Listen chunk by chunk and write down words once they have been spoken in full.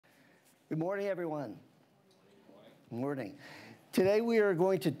Good morning, everyone. Good morning. Today we are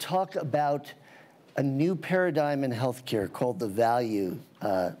going to talk about a new paradigm in healthcare called the value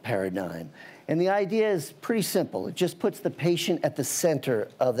paradigm. And the idea is pretty simple. It just puts the patient at the center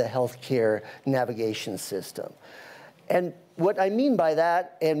of the healthcare navigation system. And what I mean by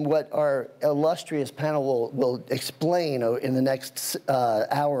that, and what our illustrious panel will explain in the next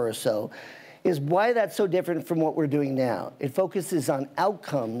hour or so, is why that's so different from what we're doing now. It focuses on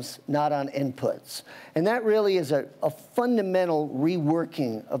outcomes, not on inputs. And that really is a fundamental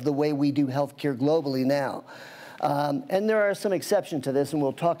reworking of the way we do healthcare globally now. And there are some exceptions to this, and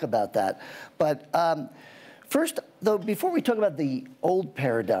we'll talk about that. But first, though, before we talk about the old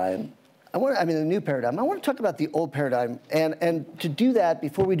paradigm, the new paradigm, I want to talk about the old paradigm. And to do that,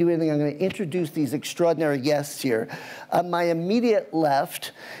 before we do anything, I'm going to introduce these extraordinary guests here. On my immediate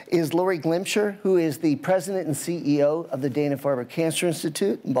left is Lori Glimcher, who is the president and CEO of the Dana-Farber Cancer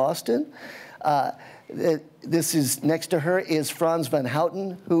Institute in Boston. Next to her is Frans van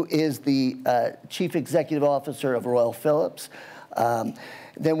Houten, who is the chief executive officer of Royal Philips.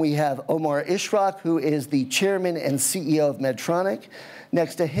 Then we have Omar Ishrak, who is the chairman and CEO of Medtronic.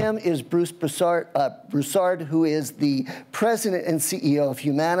 Next to him is Bruce Broussard, who is the president and CEO of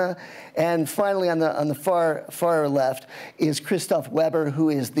Humana. And finally, on the far left is Christoph Weber, who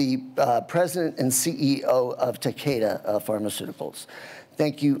is the president and CEO of Takeda Pharmaceuticals.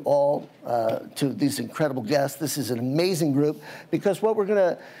 Thank you all to these incredible guests. This is an amazing group because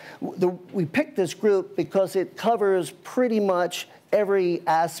we picked this group because it covers pretty much every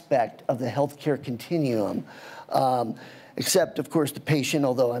aspect of the healthcare continuum. Except, of course, the patient,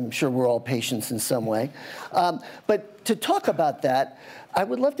 although I'm sure we're all patients in some way. But to talk about that, I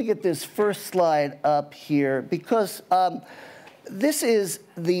would love to get this first slide up here because this is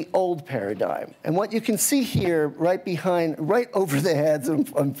the old paradigm. And what you can see here right over the heads,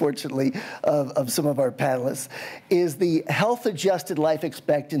 unfortunately, of some of our panelists, is the health-adjusted life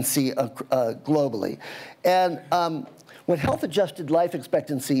expectancy globally. And what health-adjusted life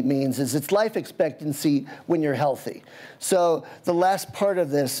expectancy means is it's life expectancy when you're healthy. So the last part of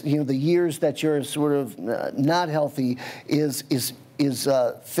this, the years that you're sort of not healthy is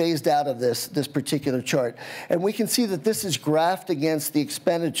phased out of this particular chart. And we can see that this is graphed against the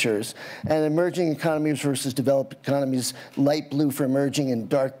expenditures and emerging economies versus developed economies, light blue for emerging and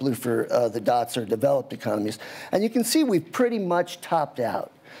dark blue for the dots are developed economies. And you can see we've pretty much topped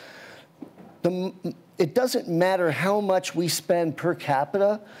out. It doesn't matter how much we spend per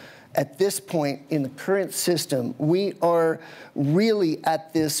capita. At this point in the current system, we are really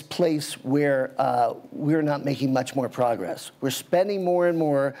at this place where we're not making much more progress. We're spending more and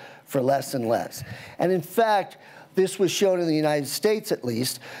more for less and less. And in fact, this was shown in the United States, at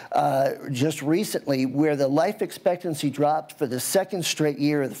least, just recently, where the life expectancy dropped for the second straight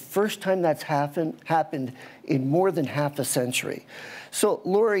year, the first time that's happened in more than half a century. So,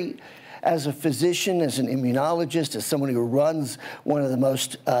 Lori, as a physician, as an immunologist, as someone who runs one of the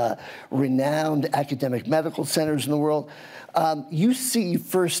most renowned academic medical centers in the world, you see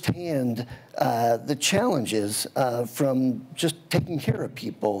firsthand the challenges from just taking care of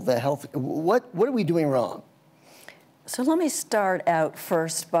people, the health. What are we doing wrong? So let me start out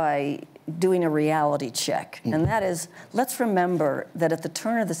first by doing a reality check. And that is, let's remember that at the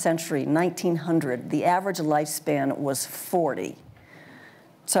turn of the century, 1900, the average lifespan was 40.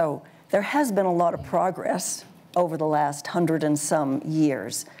 So there has been a lot of progress over the last 100 and some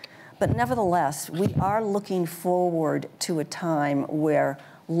years. But nevertheless, we are looking forward to a time where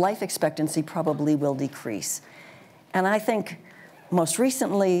life expectancy probably will decrease. And I think most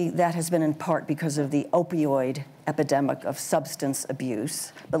recently that has been in part because of the opioid epidemic of substance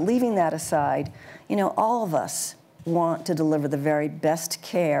abuse. But leaving that aside, all of us want to deliver the very best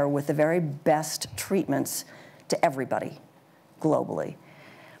care with the very best treatments to everybody globally.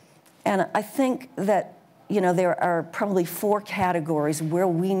 And I think that, there are probably 4 categories where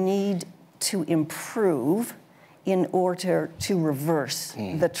we need to improve in order to reverse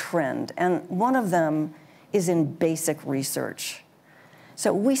the trend. And one of them is in basic research.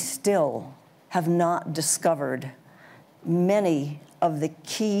 So we still have not discovered many of the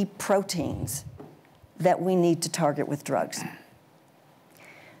key proteins that we need to target with drugs.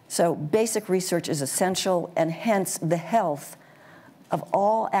 So basic research is essential, and hence the health of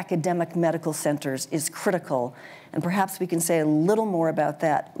all academic medical centers is critical. And perhaps we can say a little more about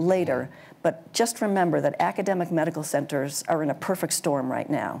that later. But just remember that academic medical centers are in a perfect storm right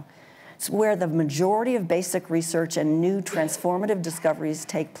now. It's where the majority of basic research and new transformative discoveries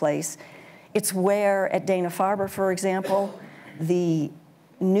take place. It's where, at Dana-Farber, for example, the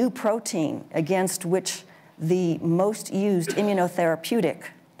new protein against which the most used immunotherapeutic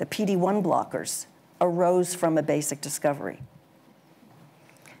the PD-1 blockers, arose from a basic discovery.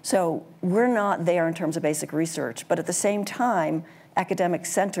 So we're not there in terms of basic research, but at the same time, academic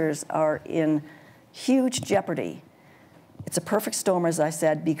centers are in huge jeopardy. It's a perfect storm, as I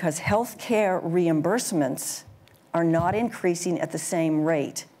said, because healthcare reimbursements are not increasing at the same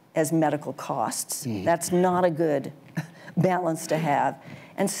rate as medical costs. That's not a good balance to have.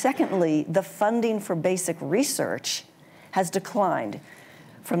 And secondly, the funding for basic research has declined.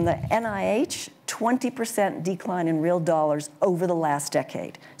 From the NIH, 20% decline in real dollars over the last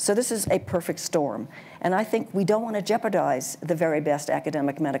decade. So this is a perfect storm. And I think we don't want to jeopardize the very best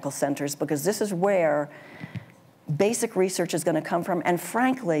academic medical centers, because this is where basic research is going to come from. And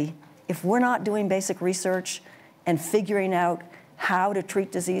frankly, if we're not doing basic research and figuring out how to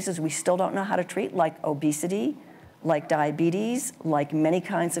treat diseases we still don't know how to treat, like obesity, like diabetes, like many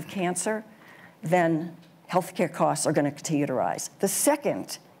kinds of cancer, then healthcare costs are going to continue to rise. The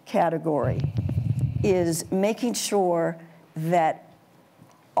second category is making sure that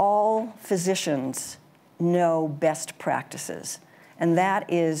all physicians know best practices. And that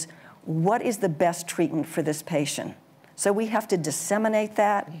is, what is the best treatment for this patient? So we have to disseminate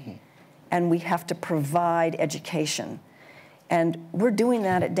that, and we have to provide education. And we're doing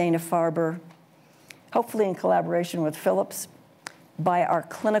that at Dana-Farber, hopefully in collaboration with Philips, by our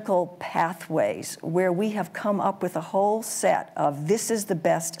clinical pathways, where we have come up with a whole set of this is the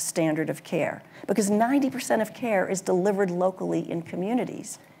best standard of care. Because 90% of care is delivered locally in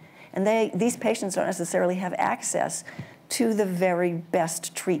communities. And these patients don't necessarily have access to the very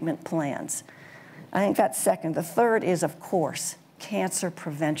best treatment plans. I think that's second. The third is, of course, cancer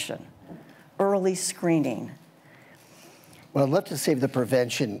prevention, early screening. Well, let's just save the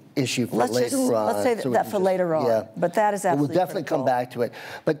prevention issue for later on. Let's say that for later on. Yeah. But that is absolutely We'll definitely critical. come back to it.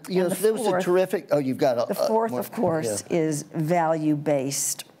 But, you know, there was a terrific, oh, you've got a... The fourth, of course, is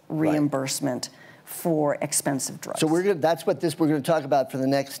value-based reimbursement for expensive drugs. So that's what we're going to talk about for the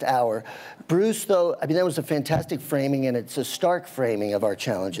next hour. Bruce, though, I mean, that was a fantastic framing, and it's a stark framing of our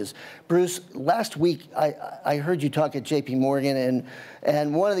challenges. Bruce, last week, I heard you talk at JP Morgan,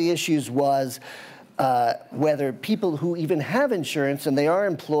 and one of the issues was whether people who even have insurance and they are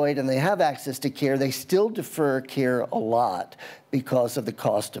employed and they have access to care, they still defer care a lot because of the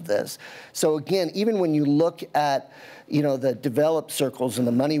cost of this. So again, even when you look at, you know, the developed circles and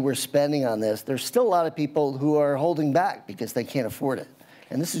the money we're spending on this, there's still a lot of people who are holding back because they can't afford it.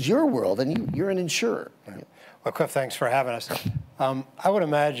 And this is your world, and you're an insurer. Right. Well, Cliff, thanks for having us. I would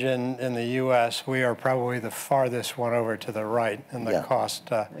imagine in the U.S. we are probably the farthest one over to the right in the cost,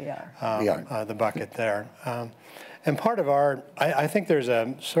 we are. The bucket there. And part of I think there's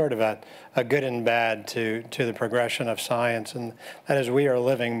a sort of a good and bad to the progression of science, and that is we are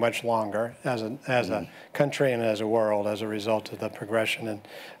living much longer as a country and as a world as a result of the progression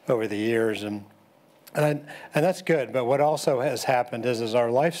over the years. And that's good, but what also has happened is our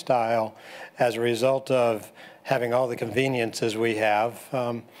lifestyle, as a result of having all the conveniences we have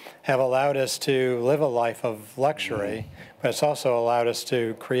allowed us to live a life of luxury, but it's also allowed us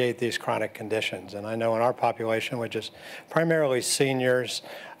to create these chronic conditions. And I know in our population, which is primarily seniors,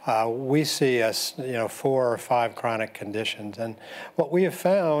 we see 4 or 5 chronic conditions. And what we have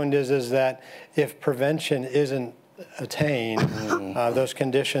found is that if prevention isn't attained, those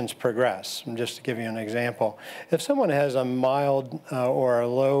conditions progress. And just to give you an example, if someone has a mild or a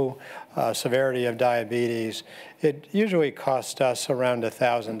low severity of diabetes, it usually costs us around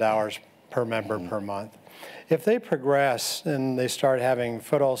 $1,000 per member per month. If they progress and they start having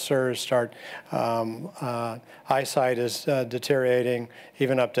foot ulcers, eyesight is deteriorating,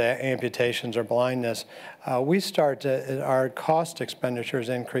 even up to amputations or blindness, our cost expenditures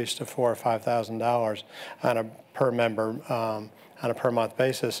increase to $4,000 or $5,000 on a per member on a per month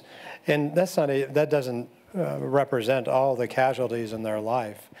basis, and that doesn't represent all the casualties in their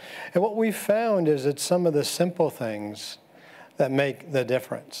life. And what we found is it's some of the simple things that make the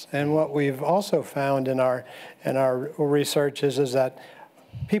difference. And what we've also found in our research is that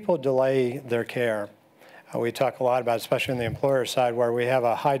people delay their care. We talk a lot about, especially on the employer side, where we have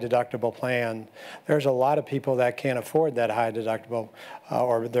a high deductible plan. There's a lot of people that can't afford that high deductible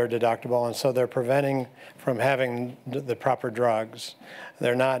or their deductible, and so they're preventing from having the proper drugs.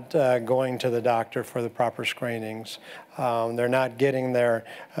 They're not going to the doctor for the proper screenings. They're not getting their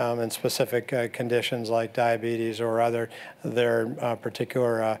in specific conditions like diabetes or their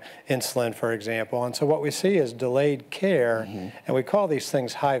particular insulin, for example. And so what we see is delayed care, and we call these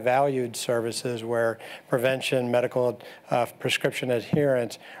things high-valued services, where prevention, medical prescription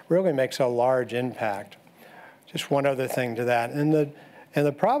adherence really makes a large impact. Just one other thing to that. And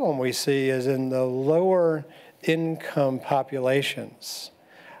the problem we see is in the lower income populations,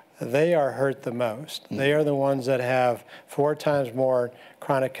 they are hurt the most. They are the ones that have 4 times more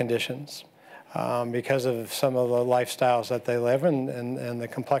chronic conditions because of some of the lifestyles that they live and the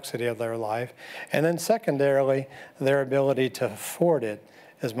complexity of their life. And then secondarily, their ability to afford it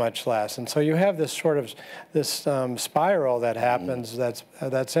is much less. And so you have this sort of spiral that happens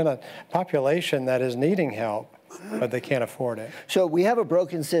that's in a population that is needing help, but they can't afford it. So we have a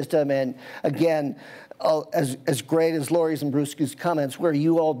broken system, and again, as great as Lori's and Bruce's comments, where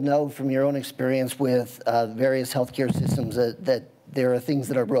you all know from your own experience with various healthcare systems that there are things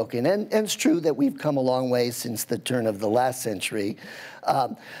that are broken. And it's true that we've come a long way since the turn of the last century.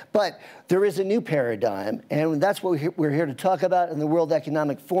 But there is a new paradigm, and that's what we're here to talk about. And the World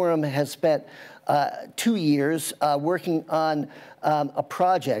Economic Forum has spent 2 years working on a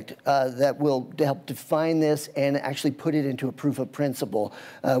project that will help define this and actually put it into a proof of principle,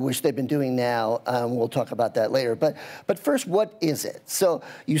 which they've been doing now. We'll talk about that later. But first, what is it? So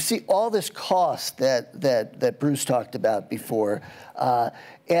you see all this cost that Bruce talked about before,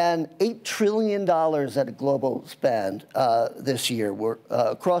 and $8 trillion at a global spend this year. We're,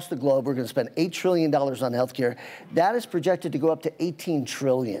 across the globe, we're going to spend $8 trillion on healthcare. That is projected to go up to $18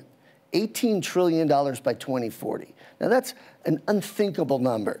 trillion. $18 trillion by 2040. Now, that's an unthinkable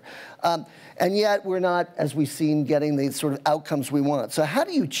number. And yet, we're not, as we've seen, getting the sort of outcomes we want. So how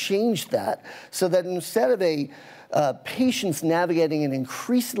do you change that so that instead of patients navigating an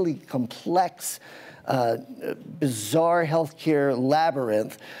increasingly complex, bizarre healthcare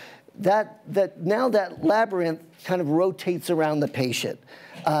labyrinth, now that labyrinth kind of rotates around the patient?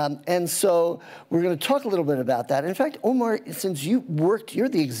 And so we're going to talk a little bit about that. In fact, Omar, since you're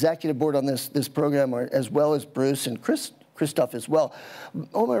the executive board on this program, as well as Bruce and Christophe as well.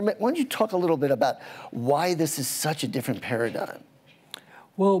 Omar, why don't you talk a little bit about why this is such a different paradigm?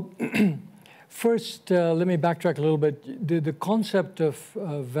 Well, first, let me backtrack a little bit. The concept of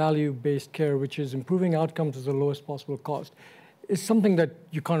value-based care, which is improving outcomes at the lowest possible cost, is something that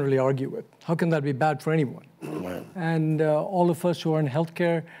you can't really argue with. How can that be bad for anyone? Right. And all of us who are in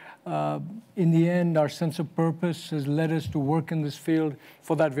healthcare, in the end, our sense of purpose has led us to work in this field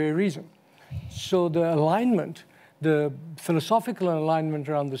for that very reason. So the alignment, the philosophical alignment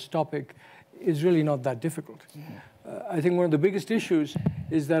around this topic is really not that difficult. I think one of the biggest issues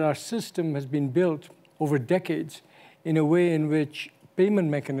is that our system has been built over decades in a way in which payment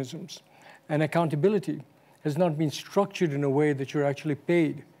mechanisms and accountability has not been structured in a way that you're actually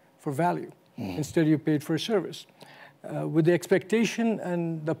paid for value. Instead, you're paid for a service, with the expectation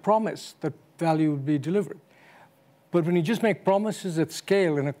and the promise that value would be delivered. But when you just make promises at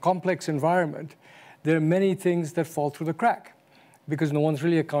scale in a complex environment, there are many things that fall through the crack because no one's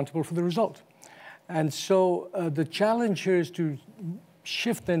really accountable for the result. And so the challenge here is to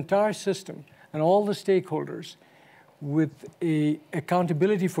shift the entire system and all the stakeholders with a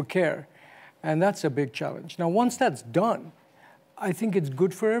accountability for care. And that's a big challenge. Now, once that's done, I think it's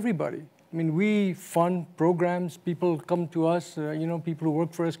good for everybody. I mean, we fund programs. People come to us. People who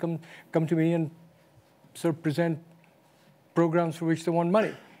work for us come to me and sort of present programs for which they want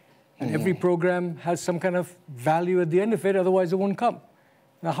money. And every program has some kind of value at the end of it. Otherwise, it won't come.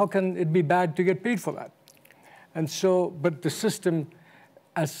 Now, how can it be bad to get paid for that? And so, but the system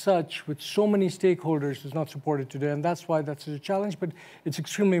as such, with so many stakeholders, is not supported today, and that's why that's a challenge. But it's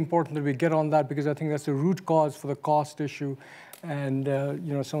extremely important that we get on that because I think that's the root cause for the cost issue, and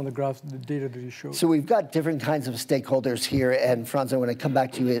some of the graphs, the data that you showed. So we've got different kinds of stakeholders here, and Franz, I want to come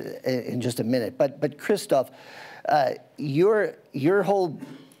back to you in just a minute. But Christophe, your whole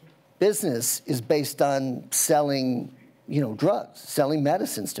business is based on selling, drugs, selling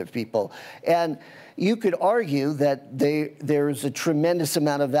medicines to people, and you could argue that there's a tremendous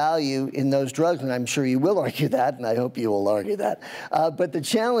amount of value in those drugs, and I'm sure you will argue that, and I hope you will argue that. But the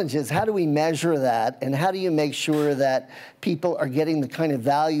challenge is, how do we measure that, and how do you make sure that people are getting the kind of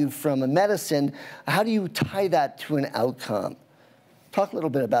value from a medicine? How do you tie that to an outcome? Talk a little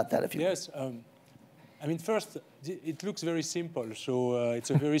bit about that, if you Yes. I mean, first, it looks very simple. So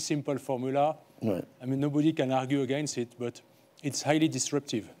it's a very simple formula. Right. I mean, nobody can argue against it, but it's highly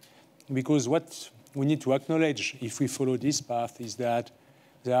disruptive. Because what we need to acknowledge, if we follow this path, is that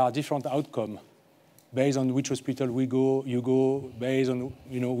there are different outcomes based on which hospital you go, based on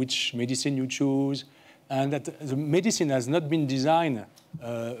which medicine you choose, and that the medicine has not been designed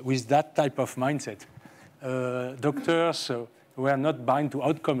with that type of mindset. Doctors were not bound to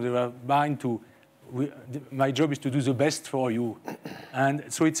outcomes; they were bound to my job is to do the best for you, and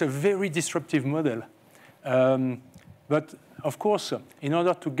so it's a very disruptive model. But of course, in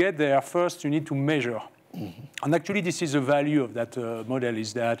order to get there, first you need to measure. And actually, this is the value of that model,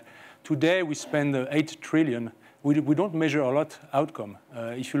 is that today we spend $8 trillion we don't measure a lot outcome.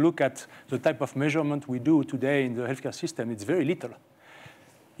 If you look at the type of measurement we do today in the healthcare system, it's very little.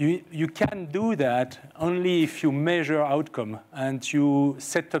 You can do that only if you measure outcome and you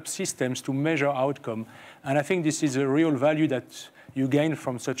set up systems to measure outcome. And I think this is a real value that you gain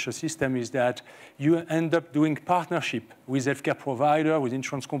from such a system, is that you end up doing partnership with healthcare provider, with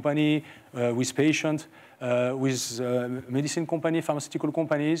insurance company, with patient, with medicine company, pharmaceutical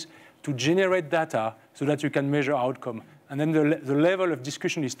companies, to generate data so that you can measure outcome. And then the level of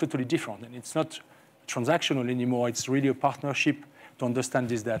discussion is totally different. And it's not transactional anymore. It's really a partnership to understand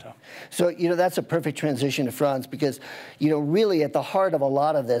this data. So, that's a perfect transition to Franz, because, really at the heart of a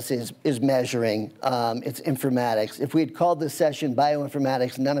lot of this is measuring. It's informatics. If we had called this session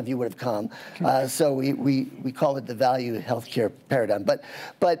bioinformatics, none of you would have come. So we call it the value healthcare paradigm.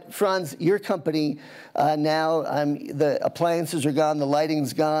 But Franz, your company now, the appliances are gone, the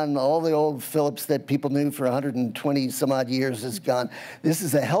lighting's gone, all the old Philips that people knew for 120 some odd years is gone. This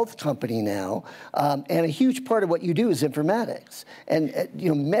is a health company now, and a huge part of what you do is informatics. And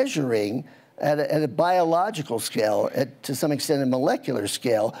measuring at a biological scale, to some extent a molecular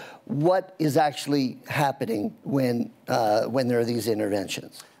scale, what is actually happening when there are these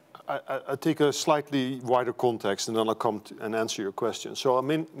interventions. I take a slightly wider context, and then I'll come and answer your question. So I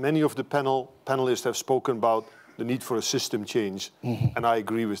mean, many of the panelists have spoken about the need for a system change, and I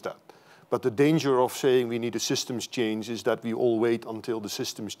agree with that. But the danger of saying we need a systems change is that we all wait until the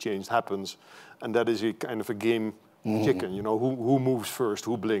systems change happens, and that is a kind of a game chicken, who moves first,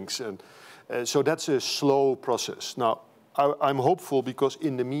 who blinks. And so that's a slow process. Now, I'm hopeful because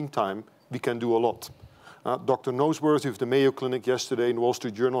in the meantime, we can do a lot. Dr. Noseworthy of the Mayo Clinic yesterday in the Wall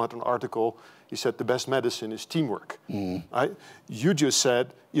Street Journal had an article. He said the best medicine is teamwork. Right? You just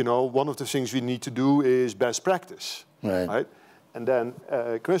said, one of the things we need to do is best practice. Right? And then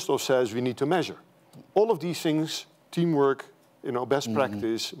Christoph says we need to measure. All of these things, teamwork, best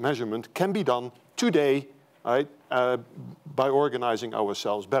practice, measurement, can be done today, right, by organizing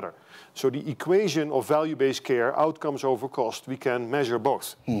ourselves better. So the equation of value-based care, outcomes over cost, we can measure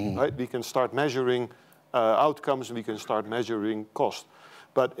both. Right? We can start measuring outcomes, and we can start measuring cost.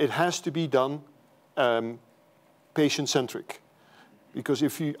 But it has to be done patient-centric. Because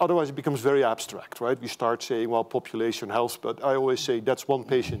otherwise it becomes very abstract, right? We start saying, well, population health, but I always say that's one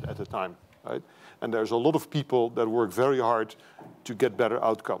patient at a time, right? And there's a lot of people that work very hard to get better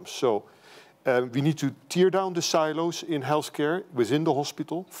outcomes. So we need to tear down the silos in healthcare within the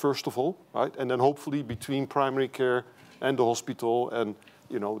hospital, first of all, right? And then hopefully between primary care and the hospital and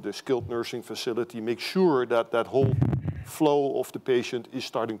the skilled nursing facility, make sure that that whole flow of the patient is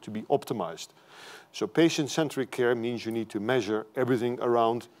starting to be optimized. So patient-centric care means you need to measure everything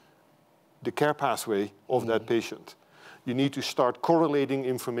around the care pathway of that patient. You need to start correlating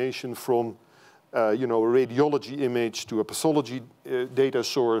information from a radiology image to a pathology data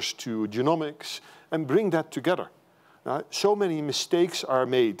source to genomics, and bring that together. So many mistakes are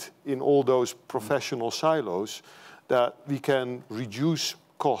made in all those professional silos that we can reduce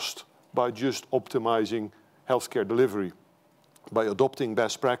cost by just optimizing healthcare delivery, by adopting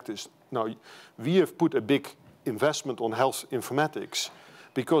best practice. Now, we have put a big investment on health informatics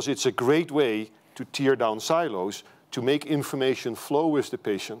because it's a great way to tear down silos, to make information flow with the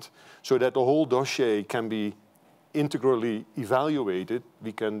patient so that the whole dossier can be integrally evaluated.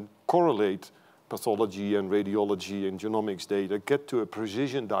 We can correlate pathology and radiology and genomics data, get to a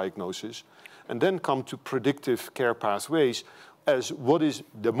precision diagnosis, and then come to predictive care pathways as what is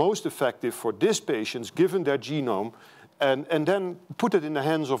the most effective for this patient given their genome, and then put it in the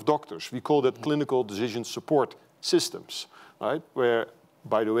hands of doctors. We call that clinical decision support systems, right? Where,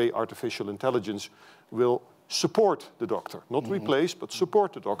 by the way, artificial intelligence will support the doctor, not replace, but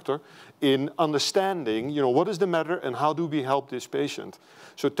support the doctor in understanding, what is the matter and how do we help this patient.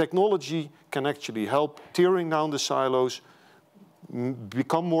 So technology can actually help tearing down the silos,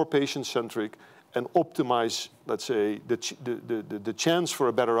 become more patient-centric, and optimize, let's say, the chance for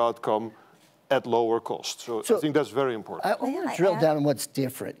a better outcome at lower cost. So I think that's very important. I want to drill down on what's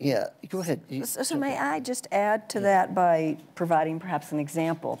different. Yeah, go ahead. So may I just add to that by providing perhaps an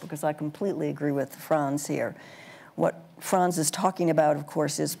example, because I completely agree with Franz here. What Franz is talking about, of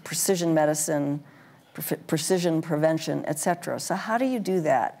course, is precision medicine, precision prevention, et cetera. So how do you do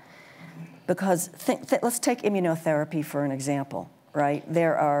that? Because let's take immunotherapy for an example, right?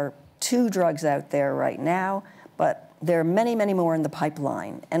 There are 2 drugs out there right now, but there are many, many more in the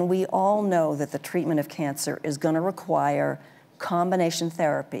pipeline. And we all know that the treatment of cancer is going to require combination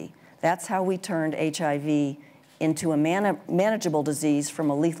therapy. That's how we turned HIV into a manageable disease from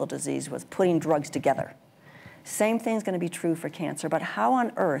a lethal disease, was putting drugs together. Same thing's going to be true for cancer, but how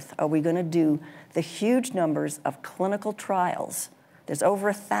on earth are we going to do the huge numbers of clinical trials, there's over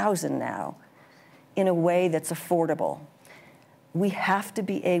 1,000 now, in a way that's affordable? We have to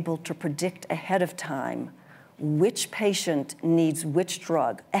be able to predict ahead of time which patient needs which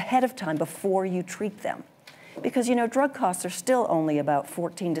drug ahead of time before you treat them. Because, you know, drug costs are still only about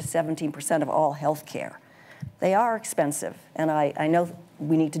 14 to 17% of all health care. They are expensive, and I know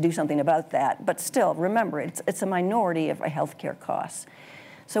we need to do something about that, but still, remember, it's a minority of our health care costs.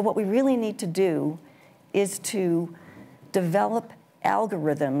 So what we really need to do is to develop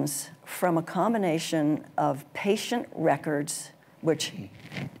algorithms from a combination of patient records, which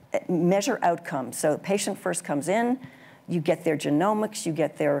measure outcomes. So the patient first comes in, you get their genomics, you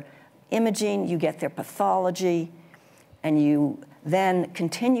get their imaging, you get their pathology, and you then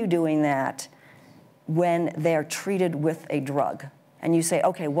continue doing that when they're treated with a drug. And you say,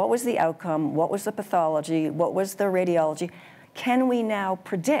 okay, what was the outcome? What was the pathology? What was the radiology? Can we now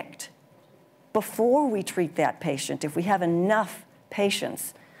predict before we treat that patient, if we have enough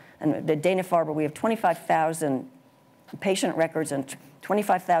patients? And at Dana-Farber, we have 25,000 patient records and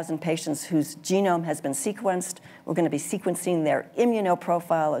 25,000 patients whose genome has been sequenced. We're going to be sequencing their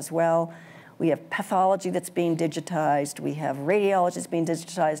immunoprofile as well. We have pathology that's being digitized. We have radiology that's being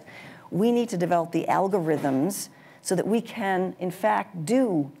digitized. We need to develop the algorithms so that we can, in fact,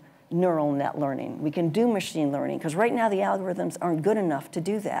 do neural net learning. We can do machine learning, because right now the algorithms aren't good enough to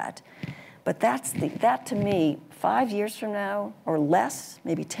do that. But that to me, 5 years from now or less,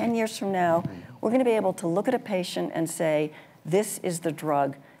 maybe 10 years from now, we're going to be able to look at a patient and say, this is the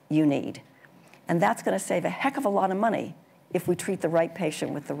drug you need. And that's going to save a heck of a lot of money if we treat the right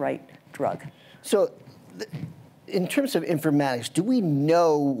patient with the right drug. So in terms of informatics, do we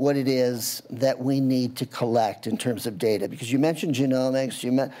know what it is that we need to collect in terms of data? Because you mentioned genomics,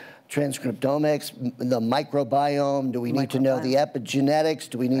 you mentioned transcriptomics, the microbiome. Do we need to know the epigenetics?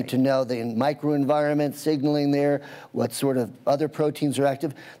 Do we need to know the microenvironment signaling there? What sort of other proteins are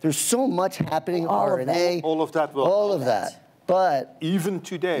active? There's so much happening. RNA. All of that will. All of that. But even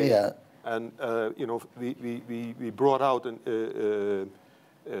today, yeah. And you know, we brought out an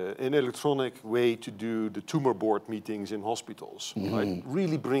electronic way to do the tumor board meetings in hospitals, right?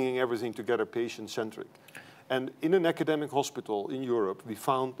 Really bringing everything together patient-centric. And in an academic hospital in Europe, we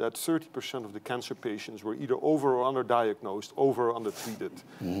found that 30% of the cancer patients were either over or underdiagnosed, over or undertreated.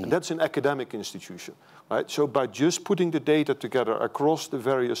 And that's an academic institution, right? So by just putting the data together across the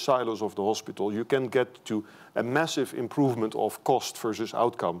various silos of the hospital, you can get to a massive improvement of cost versus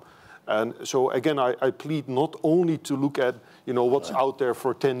outcome. And so again, I plead not only to look at, you know, what's out there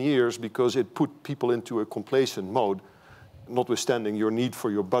for 10 years, because it put people into a complacent mode. Notwithstanding your need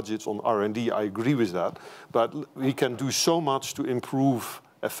for your budgets on R&D, I agree with that. But we can do so much to improve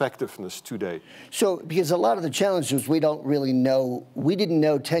effectiveness today. So, because a lot of the challenges we don't really know, we didn't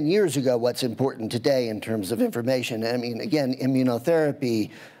know 10 years ago what's important today in terms of information. I mean, again,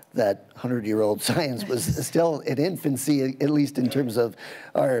 immunotherapy, that 100-year-old science was still in infancy, at least in terms of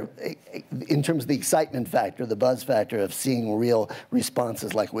the excitement factor, the buzz factor of seeing real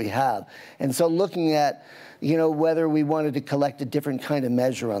responses like we have. And so looking at, you know, whether we wanted to collect a different kind of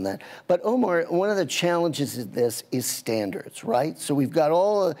measure on that. But Omar, one of the challenges of this is standards, right? So we've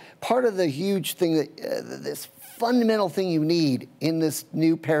got part of the huge thing that, this fundamental thing you need in this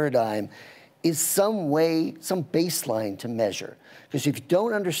new paradigm is some way, some baseline to measure. Because if you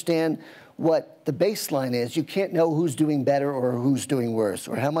don't understand what the baseline is, you can't know who's doing better or who's doing worse,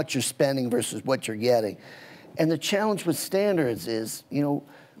 or how much you're spending versus what you're getting. And the challenge with standards is, you know,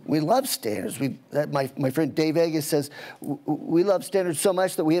 we love standards. My friend Dave Vegas says we love standards so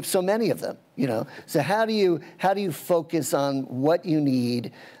much that we have so many of them. You know, so how do you focus on what you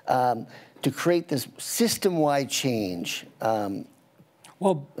need to create this system-wide change?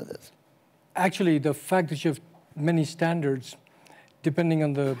 Well, actually, the fact that you have many standards, depending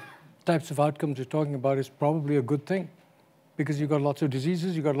on the types of outcomes you're talking about, is probably a good thing. Because you've got lots of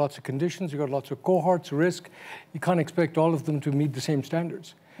diseases, you've got lots of conditions, you've got lots of cohorts, risk. You can't expect all of them to meet the same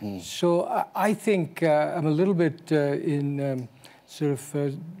standards. So I think I'm a little bit building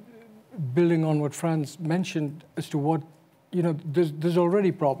on what Franz mentioned as to what, you know, there's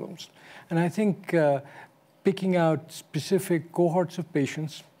already problems. And I think picking out specific cohorts of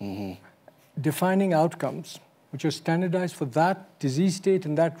patients, defining outcomes, which are standardized for that disease state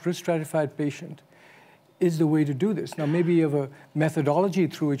and that risk stratified patient, is the way to do this. Now, maybe you have a methodology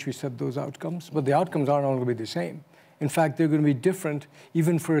through which we set those outcomes, but the outcomes aren't all going to be the same. In fact, they're going to be different,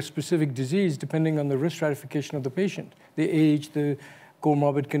 even for a specific disease, depending on the risk stratification of the patient. The age, the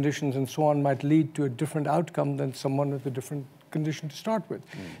comorbid conditions, and so on might lead to a different outcome than someone with a different condition to start with.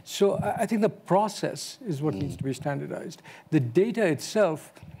 So I think the process is what needs to be standardized. The data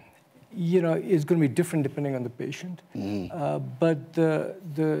itself, is going to be different depending on the patient. But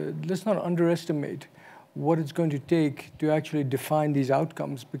let's not underestimate what it's going to take to actually define these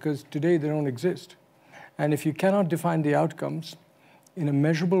outcomes, because today they don't exist. And if you cannot define the outcomes in a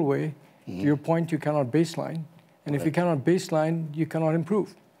measurable way, to your point, you cannot baseline. And if you cannot baseline, you cannot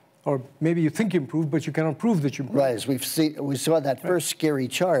improve. Or maybe you think you improved, but you cannot prove that you improved. Right, as we saw that first scary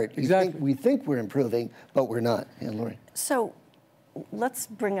chart. Exactly. We think we're improving, but we're not. Yeah, Lori. So let's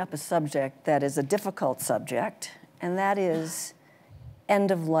bring up a subject that is a difficult subject, and that is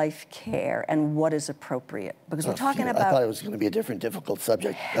end-of-life care and what is appropriate. Because we're talking about... I thought it was going to be a different difficult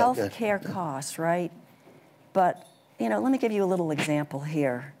subject. Health care costs, right? But, let me give you a little example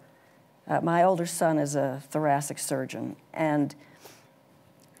here. My older son is a thoracic surgeon, and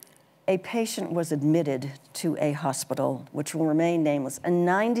a patient was admitted to a hospital, which will remain nameless, a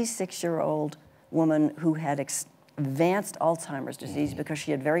 96-year-old woman who had advanced Alzheimer's disease because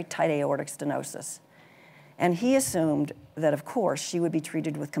she had very tight aortic stenosis. And he assumed that, of course, she would be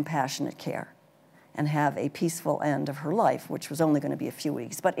treated with compassionate care and have a peaceful end of her life, which was only going to be a few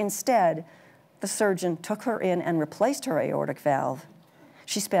weeks. But instead, the surgeon took her in and replaced her aortic valve.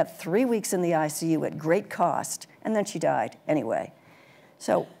 She spent 3 weeks in the ICU at great cost, and then she died anyway.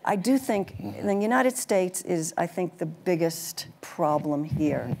 So I do think the United States is, I think, the biggest problem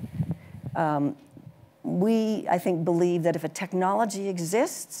here. We, I think, believe that if a technology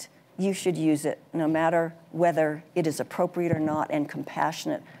exists, you should use it, no matter whether it is appropriate or not and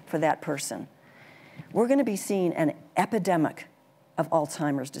compassionate for that person. We're going to be seeing an epidemic of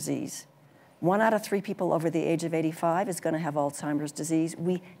Alzheimer's disease. 1 out of 3 people over the age of 85 is going to have Alzheimer's disease.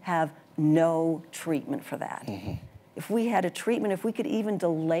 We have no treatment for that. If we had a treatment, if we could even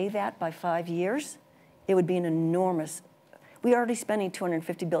delay that by 5 years, it would be an enormous... We're already spending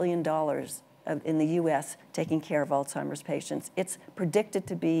 $250 billion in the US taking care of Alzheimer's patients. It's predicted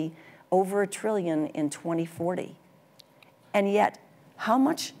to be over $1 trillion in 2040. And yet, how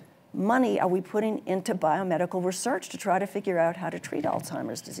much money are we putting into biomedical research to try to figure out how to treat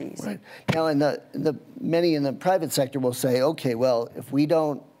Alzheimer's disease? Right. Now, many in the private sector will say, okay, well, if we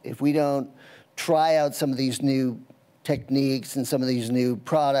don't try out some of these new techniques and some of these new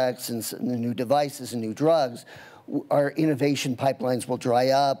products and the new devices and new drugs, our innovation pipelines will dry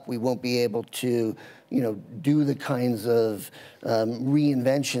up. We won't be able to, do the kinds of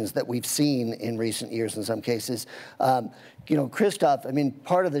reinventions that we've seen in recent years in some cases. Christoph, I mean,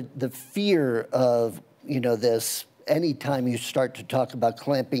 part of the fear of, this, anytime you start to talk about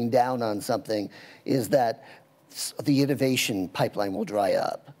clamping down on something, is that the innovation pipeline will dry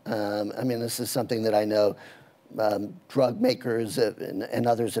up. I mean, this is something that I know drug makers and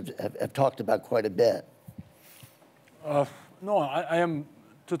others have talked about quite a bit. No, I am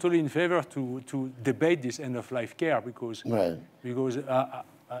totally in favor to debate this end-of-life care because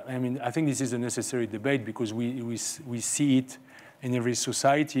I mean, I think this is a necessary debate because we see it in every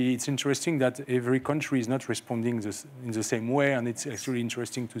society. It's interesting that every country is not responding in the same way, and it's actually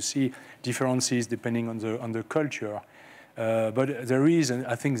interesting to see differences depending on the culture. But there is,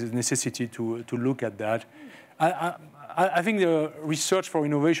 I think, the necessity to look at that. I think the research for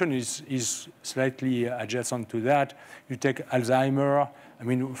innovation is slightly adjacent to that. You take Alzheimer. I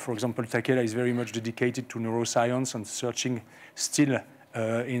mean, for example, Takeda is very much dedicated to neuroscience and searching still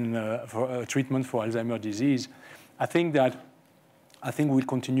for treatment for Alzheimer's disease. I think we'll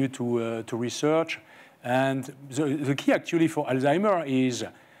continue to research. And the key actually for Alzheimer is,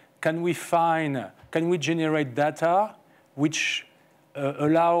 can we generate data which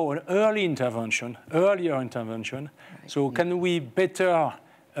allow an earlier intervention. So can we better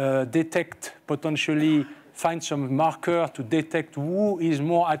detect, potentially find some marker to detect who is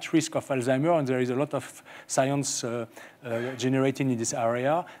more at risk of Alzheimer, and there is a lot of science generated in this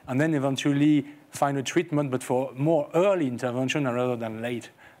area, and then eventually find a treatment, but for more early intervention rather than late.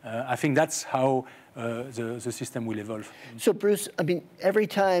 I think that's how the system will evolve. So Bruce, I mean, every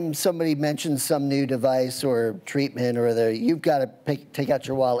time somebody mentions some new device or treatment or other, you've got to take out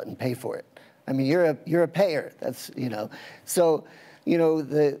your wallet and pay for it. I mean, you're a payer. That's, So,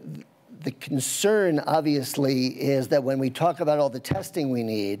 the concern obviously is that when we talk about all the testing we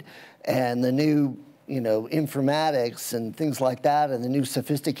need and the new, informatics and things like that, and the new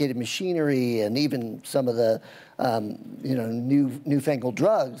sophisticated machinery, and even some of the, newfangled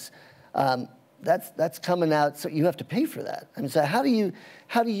drugs, that's coming out. So you have to pay for that. I mean, so how do you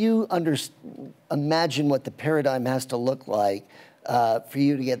imagine what the paradigm has to look like for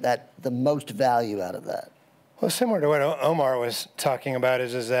you to get the most value out of that? Well, similar to what Omar was talking about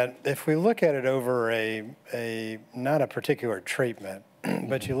is that if we look at it over not a particular treatment,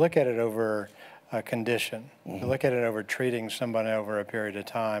 but you look at it over a condition, you look at it over treating somebody over a period of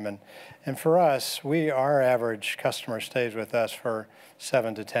time, and for us, our average customer stays with us for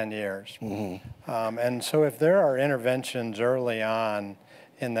 7 to 10 years. And so if there are interventions early on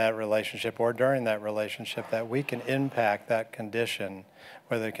in that relationship or during that relationship that we can impact that condition,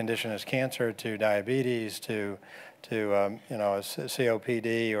 whether the condition is cancer to diabetes to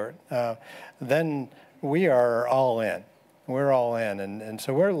COPD, or then we are all in. We're all in, and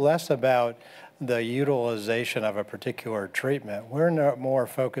so we're less about the utilization of a particular treatment. We're more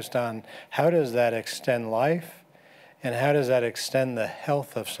focused on how does that extend life, and how does that extend the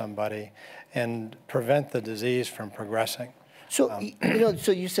health of somebody, and prevent the disease from progressing. So,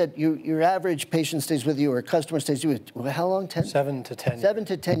 so you said your average patient stays with you, or customer stays with you, how long? 7 to 10 years. 7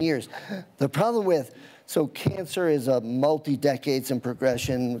 to 10 years. The problem with, so cancer is a multi-decades in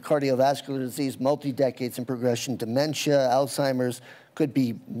progression, cardiovascular disease, multi-decades in progression, dementia, Alzheimer's could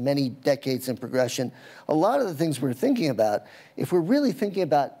be many decades in progression. A lot of the things we're thinking about, if we're really thinking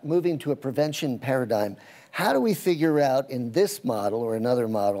about moving to a prevention paradigm, how do we figure out in this model or another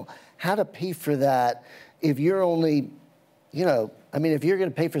model, how to pay for that if you're only, if you're going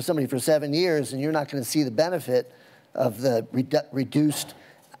to pay for somebody for 7 years and you're not going to see the benefit of the reduced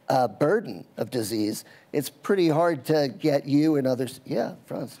burden of disease, it's pretty hard to get you and others. Yeah,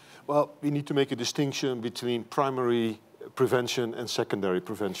 Franz. Well, we need to make a distinction between primary prevention and secondary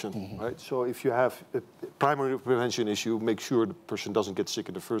prevention, right? So if you have a primary prevention issue, make sure the person doesn't get sick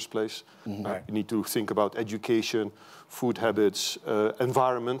in the first place. Right? You need to think about education, food habits,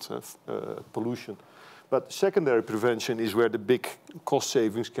 environment, pollution. But secondary prevention is where the big cost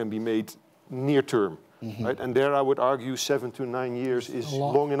savings can be made near term. Right? And there I would argue 7 to 9 years is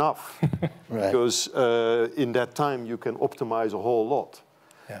long enough. Right. Because in that time you can optimize a whole lot.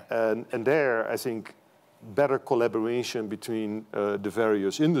 Yeah. And there I think better collaboration between the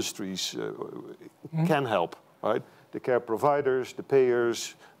various industries can help. Right? The care providers, the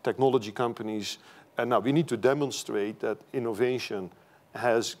payers, technology companies. And now we need to demonstrate that innovation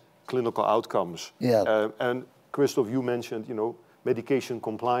has clinical outcomes. Yeah. And Christoph, you mentioned, medication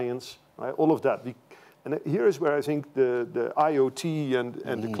compliance, right? All of that. And here is where I think the IoT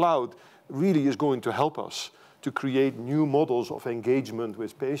and the cloud really is going to help us to create new models of engagement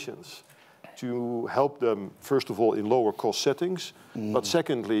with patients, to help them, first of all, in lower cost settings, but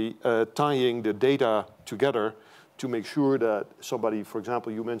secondly, tying the data together to make sure that somebody, for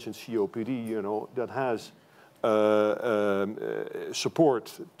example, you mentioned COPD, that has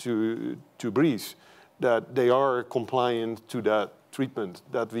support to breathe, that they are compliant to that treatment,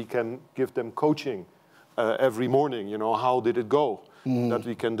 that we can give them coaching every morning, how did it go? That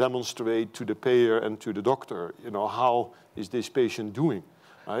we can demonstrate to the payer and to the doctor, how is this patient doing?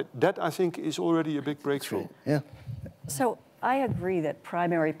 Right? That, I think, is already a big breakthrough. Yeah. So I agree that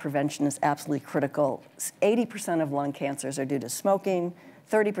primary prevention is absolutely critical. 80% of lung cancers are due to smoking.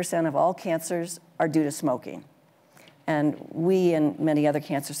 30% of all cancers are due to smoking. And we and many other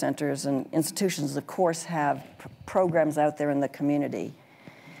cancer centers and institutions, of course, have programs out there in the community.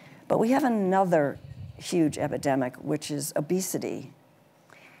 But we have another huge epidemic, which is obesity.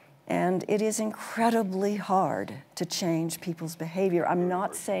 And it is incredibly hard to change people's behavior. I'm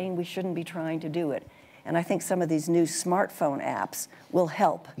not saying we shouldn't be trying to do it. And I think some of these new smartphone apps will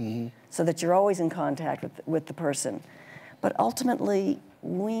help so that you're always in contact with the person. But ultimately,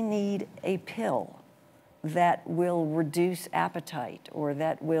 we need a pill that will reduce appetite, or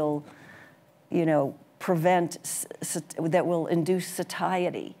that will, that will induce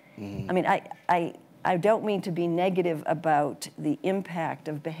satiety. I mean, I don't mean to be negative about the impact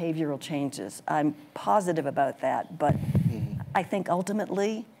of behavioral changes. I'm positive about that, but I think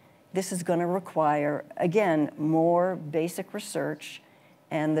ultimately this is going to require, again, more basic research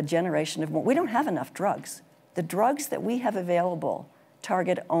and the generation of more. We don't have enough drugs. The drugs that we have available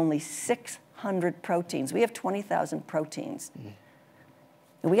target only 600 proteins. We have 20,000 proteins.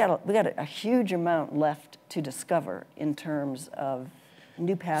 We got a huge amount left to discover in terms of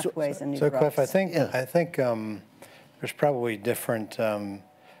new pathways and new drugs. So, Cliff, I think there's probably different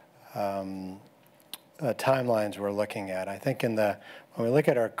timelines we're looking at. I think when we look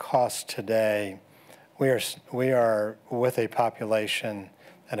at our costs today, we are with a population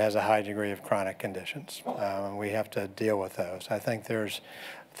that has a high degree of chronic conditions. We have to deal with those. I think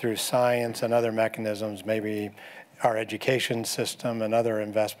through science and other mechanisms, maybe our education system and other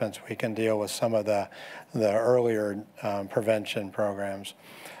investments, we can deal with some of the earlier prevention programs.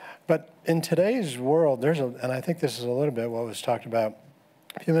 But in today's world, and I think this is a little bit what was talked about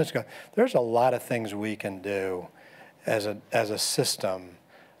a few minutes ago, there's a lot of things we can do as a system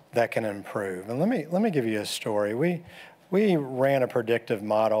that can improve. And let me give you a story. We ran a predictive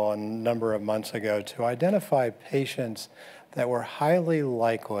model a number of months ago to identify patients that were highly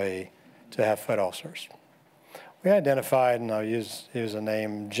likely to have foot ulcers. We identified, and I'll use the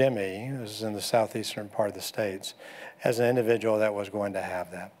name Jimmy, who was in the southeastern part of the States, as an individual that was going to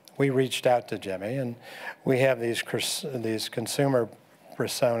have that. We reached out to Jimmy, and we have these consumer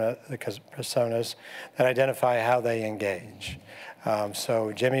personas that identify how they engage.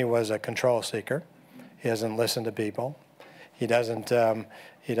 So Jimmy was a control seeker. He doesn't listen to people. He doesn't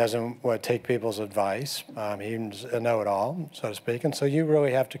take people's advice. He's a know-it-all, so to speak. And so you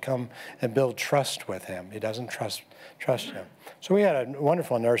really have to come and build trust with him. He doesn't trust him. So we had a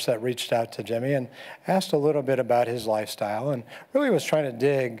wonderful nurse that reached out to Jimmy and asked a little bit about his lifestyle and really was trying to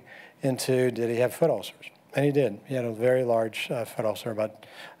dig into, did he have foot ulcers? And he did. He had a very large foot ulcer, about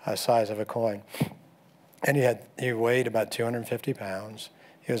the size of a coin. And he weighed about 250 pounds.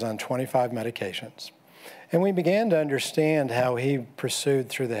 He was on 25 medications. And we began to understand how he pursued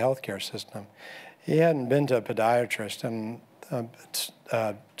through the healthcare system. He hadn't been to a podiatrist in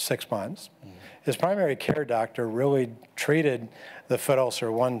 6 months. Mm-hmm. His primary care doctor really treated the foot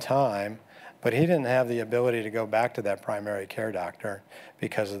ulcer one time, but he didn't have the ability to go back to that primary care doctor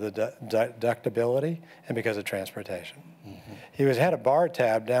because of the deductibility and because of transportation. Mm-hmm. He had a bar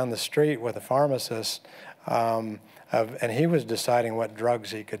tab down the street with a pharmacist, and he was deciding what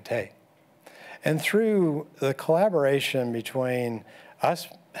drugs he could take. And through the collaboration between us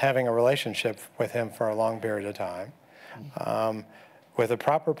having a relationship with him for a long period of time, with a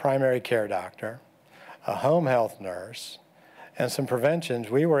proper primary care doctor, a home health nurse, and some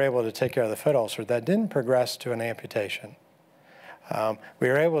preventions, we were able to take care of the foot ulcer that didn't progress to an amputation. We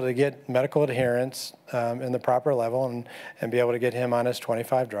were able to get medical adherence in the proper level and be able to get him on his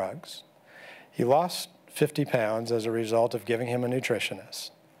 25 drugs. He lost 50 pounds as a result of giving him a nutritionist.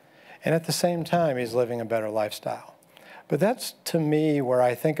 And at the same time, he's living a better lifestyle. But that's, to me, where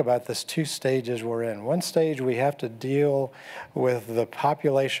I think about this 2 stages we're in. One stage, we have to deal with the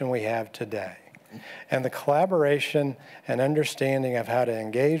population we have today and the collaboration and understanding of how to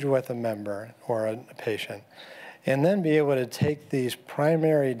engage with a member or a patient, and then be able to take these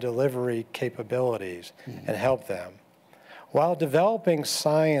primary delivery capabilities and help them while developing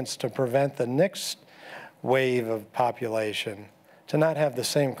science to prevent the next wave of population to not have the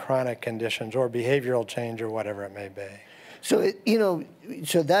same chronic conditions or behavioral change or whatever it may be. So,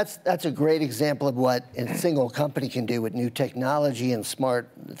 so that's a great example of what a single company can do with new technology and smart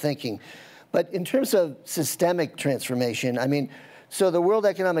thinking. But in terms of systemic transformation, I mean, so the World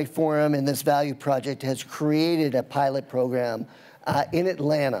Economic Forum and this Value Project has created a pilot program in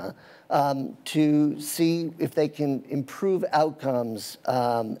Atlanta to see if they can improve outcomes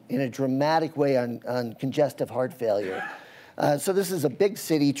in a dramatic way on congestive heart failure. So this is a big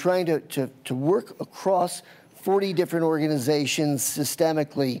city trying to work across 40 different organizations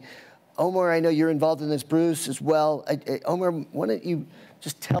systemically. Omar, I know you're involved in this, Bruce, as well. Omar, why don't you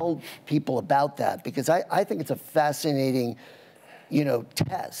just tell people about that? Because I think it's a fascinating,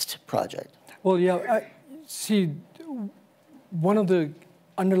 test project. Well, yeah, see, one of the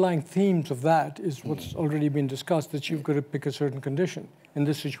underlying themes of that is what's already been discussed, that you've got to pick a certain condition. In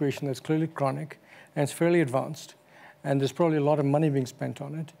this situation, that's clearly chronic, and it's fairly advanced, and there's probably a lot of money being spent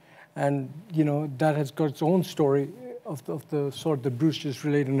on it. And, that has got its own story of the sort that Bruce just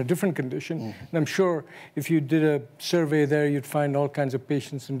relayed in a different condition. Mm-hmm. And I'm sure if you did a survey there, you'd find all kinds of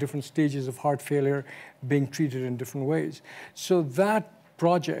patients in different stages of heart failure being treated in different ways. So that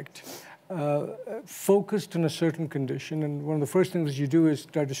project focused on a certain condition, and one of the first things you do is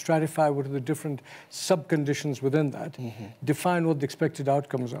try to stratify what are the different sub-conditions within that, define what the expected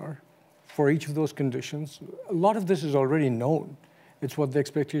outcomes are for each of those conditions. A lot of this is already known. It's what the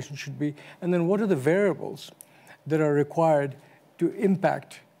expectation should be. And then what are the variables that are required to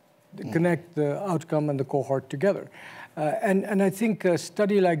impact, connect the outcome and the cohort together? And I think a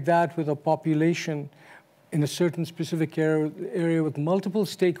study like that with a population in a certain specific area with multiple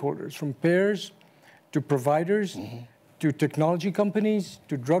stakeholders, from payers to providers, to technology companies,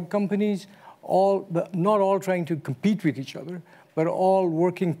 to drug companies, not all trying to compete with each other, but all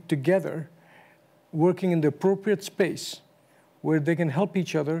working together, working in the appropriate space where they can help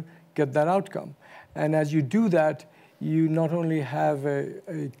each other get that outcome. And as you do that, you not only have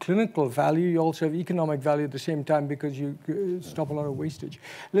a clinical value, you also have economic value at the same time because you stop a lot of wastage.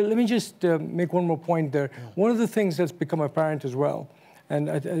 Let me just make one more point there. One of the things that's become apparent as well,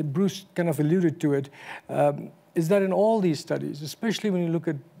 and Bruce kind of alluded to it, is that in all these studies, especially when you look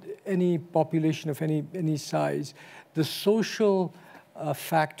at any population of any size, the social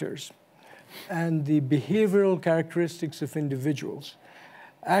factors and the behavioral characteristics of individuals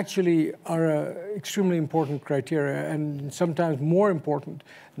actually are extremely important criteria, and sometimes more important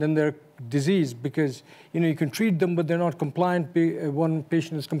than their disease, because you can treat them, but they're not compliant. One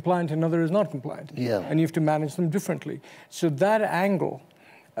patient is compliant, another is not compliant, and you have to manage them differently. So that angle,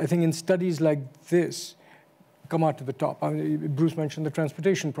 I think, in studies like this, come out to the top. I mean, Bruce mentioned the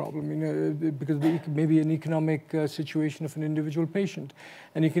transportation problem, because maybe an economic situation of an individual patient,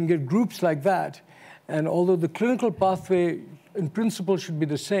 and you can get groups like that. And although the clinical pathway in principle should be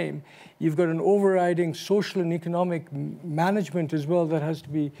the same, you've got an overriding social and economic management as well that has to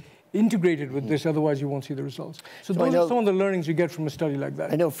be integrated with this, otherwise you won't see the results. So those are some of the learnings you get from a study like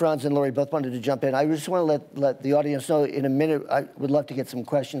that. I know Franz and Lori both wanted to jump in. I just want to let the audience know in a minute, I would love to get some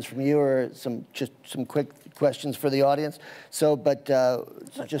questions from you, or just some quick questions for the audience. So, but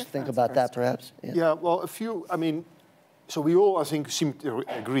just think about that perhaps. Yeah, well, so we all, I think, seem to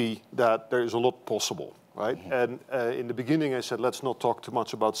agree that there is a lot possible, right? And in the beginning I said, let's not talk too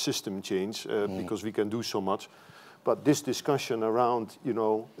much about system change, because we can do so much. But this discussion around,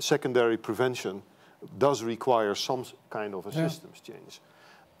 secondary prevention does require some kind of a systems change.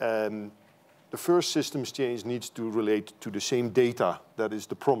 The first systems change needs to relate to the same data that is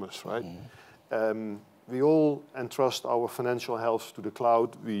the promise, right? We all entrust our financial health to the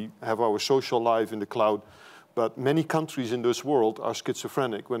cloud. We have our social life in the cloud. But many countries in this world are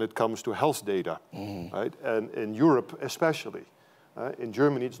schizophrenic when it comes to health data, right? And in Europe especially. In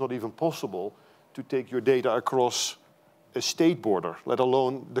Germany, it's not even possible to take your data across a state border, let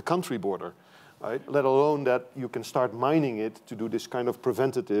alone the country border, right? Let alone that you can start mining it to do this kind of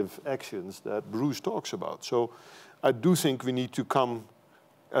preventative actions that Bruce talks about. So I do think we need to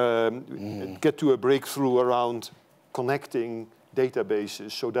get to a breakthrough around connecting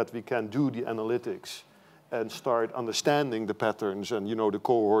databases so that we can do the analytics and start understanding the patterns and the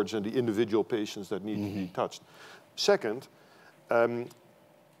cohorts and the individual patients that need to be touched. Second,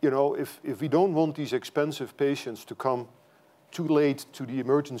 if we don't want these expensive patients to come too late to the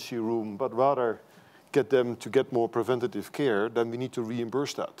emergency room, but rather get them to get more preventative care, then we need to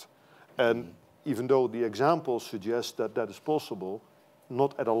reimburse that. And even though the examples suggest that that is possible,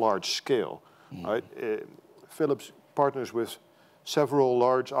 not at a large scale, right? Philips partners with several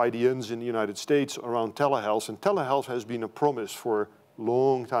large IDNs in the United States around telehealth, and telehealth has been a promise for a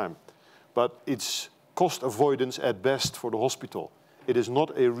long time. But it's cost avoidance at best for the hospital. It is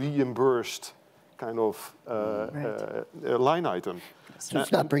not a reimbursed kind of line item. So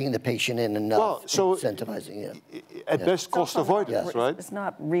it's not bringing the patient in enough, incentivizing it. At best, cost avoidance, right? It's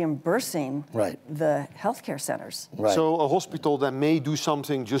not reimbursing the healthcare centers. Right. So a hospital that may do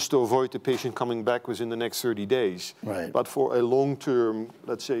something just to avoid the patient coming back within the next 30 days. Right. But for a long-term,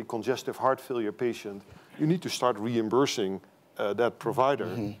 let's say, congestive heart failure patient, you need to start reimbursing that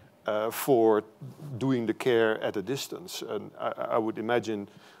provider for doing the care at a distance. And I would imagine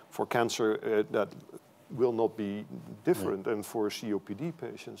for cancer that will not be different than for COPD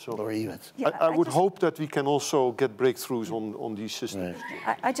patients. So I would hope that we can also get breakthroughs on these systems.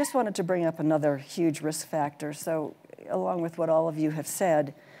 Right. I just wanted to bring up another huge risk factor. So along with what all of you have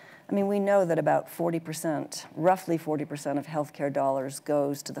said, I mean, we know that about 40%, roughly 40% of healthcare dollars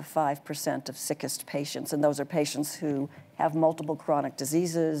goes to the 5% of sickest patients. And those are patients who have multiple chronic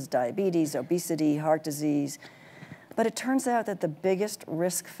diseases, diabetes, obesity, heart disease. But it turns out that the biggest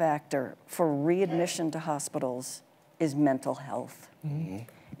risk factor for readmission to hospitals is mental health.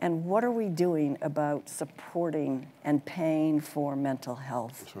 And what are we doing about supporting and paying for mental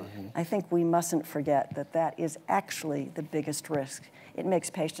health? I think we mustn't forget that that is actually the biggest risk. It makes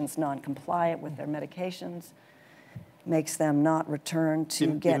patients non-compliant with their medications, makes them not return to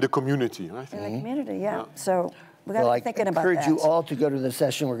in the community, right? In the community, yeah. So we got to be thinking about that. I encourage you all to go to the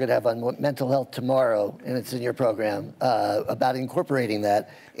session we're going to have on mental health tomorrow, and it's in your program, about incorporating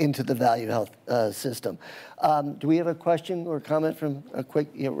that into the value health system. Do we have a question or comment from a quick,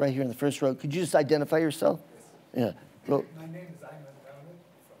 right here in the first row? Could you just identify yourself? Yeah. Well, my name is Ayman Tamer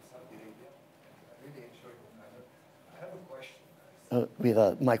from Saudi Arabia. I really enjoyed the panel. I have a question. we have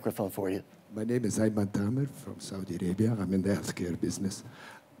a microphone for you. My name is Ayman Tamer from Saudi Arabia. I'm in the healthcare business.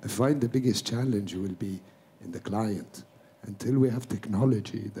 I find the biggest challenge will be in the client. Until we have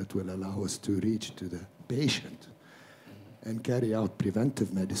technology that will allow us to reach to the patient and carry out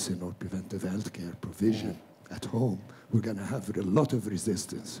preventive medicine or preventive healthcare provision at home, we're going to have a lot of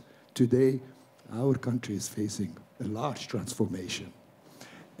resistance. Today, our country is facing a large transformation.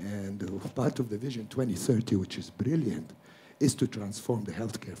 And part of the Vision 2030, which is brilliant, is to transform the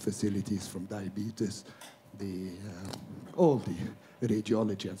healthcare facilities from diabetes, all the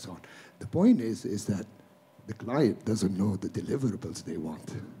radiology and so on. The point is that the client doesn't know the deliverables they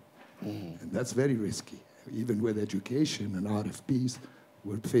want. And that's very risky. Even with education and RFPs,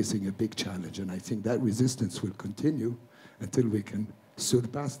 we're facing a big challenge. And I think that resistance will continue until we can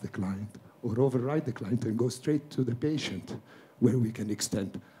surpass the client or override the client and go straight to the patient, where we can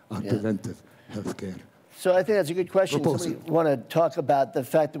extend our preventive healthcare. So I think that's a good question. We want to talk about the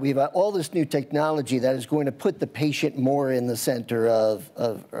fact that we have all this new technology that is going to put the patient more in the center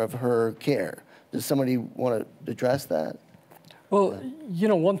of her care. Does somebody want to address that? Well, you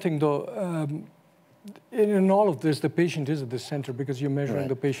know, one thing though, in all of this, the patient is at the center because you're measuring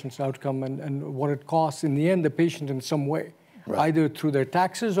the patient's outcome and what it costs in the end the patient in some way, either through their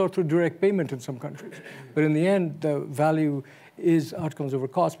taxes or through direct payment in some countries. But in the end, the value is outcomes over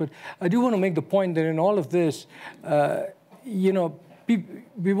cost. But I do want to make the point that in all of this, you know,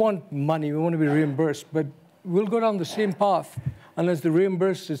 we want money, we want to be reimbursed, but we'll go down the same path unless the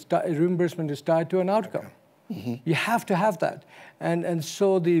reimbursement is tied to an outcome. You have to have that. And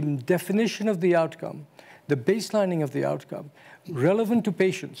so the definition of the outcome, the baselining of the outcome, relevant to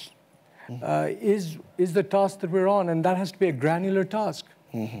patients, is the task that we're on, and that has to be a granular task.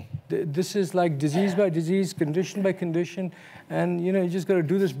 This is like disease by disease, condition by condition, and you know, you just got to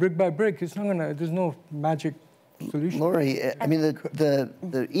do this brick by brick. It's not gonna, there's no magic solution. Lori, I mean,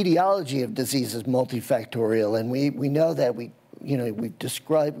 the etiology of disease is multifactorial, and we know that we've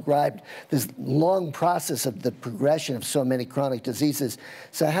described this long process of the progression of so many chronic diseases.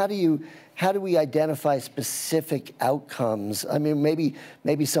 So how do we identify specific outcomes? I mean, maybe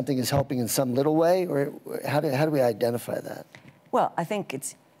something is helping in some little way, or how do we identify that? Well, I think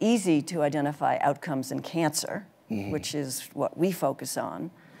it's easy to identify outcomes in cancer, which is what we focus on.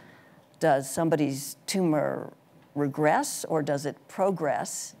 Does somebody's tumor regress or does it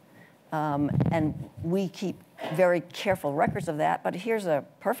progress? And we keep very careful records of that, but here's a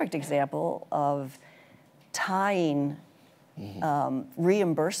perfect example of tying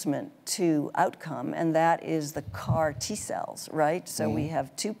reimbursement to outcome, and that is the CAR T cells, right? So we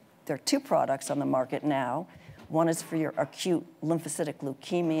have there are two products on the market now. One is for your acute lymphocytic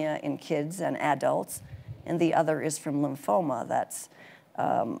leukemia in kids and adults, and the other is from lymphoma. That's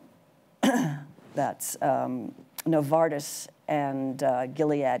Novartis and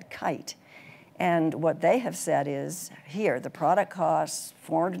Gilead Kite. And what they have said is, here, the product costs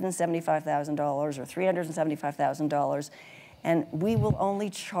 $475,000 or $375,000, and we will only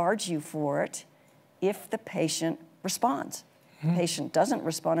charge you for it if the patient responds. The patient doesn't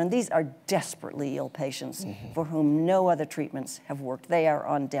respond, and these are desperately ill patients for whom no other treatments have worked. They are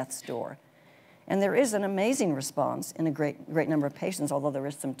on death's door. And there is an amazing response in a great number of patients, although there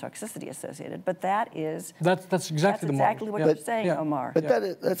is some toxicity associated. But that's exactly what you're saying, Omar. But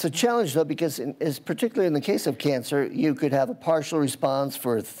that's a challenge, though, because particularly in the case of cancer, you could have a partial response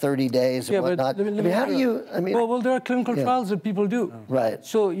for 30 days or whatnot. But, I mean, how do you? I mean, well, there are clinical trials that people do. Right.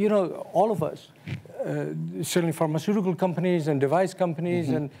 So you know, all of us, certainly pharmaceutical companies and device companies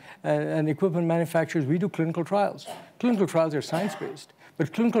and equipment manufacturers, we do clinical trials. Clinical trials are science-based.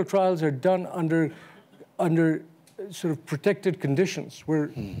 But clinical trials are done under sort of protected conditions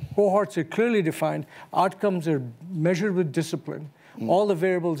where cohorts are clearly defined, outcomes are measured with discipline, all the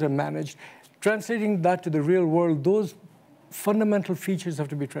variables are managed. Translating that to the real world, those fundamental features have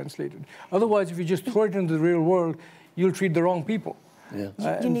to be translated. Otherwise, if you just throw it into the real world, you'll treat the wrong people.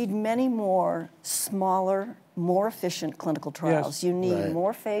 You need many more smaller, more efficient clinical trials. You need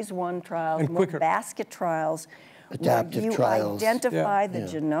more phase 1 trials, more basket trials. Adaptive trials. You identify the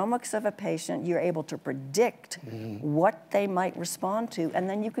genomics of a patient, you're able to predict what they might respond to, and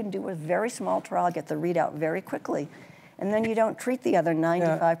then you can do a very small trial, get the readout very quickly. And then you don't treat the other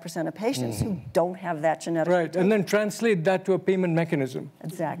 95% of patients who don't have that genetic mutation. And then translate that to a payment mechanism.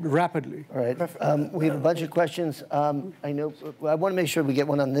 Exactly. Rapidly. All right. We have a bunch of questions. I want to make sure we get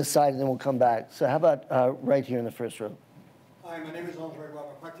one on this side, and then we'll come back. So how about right here in the first row? Hi, my name is Andre. I'm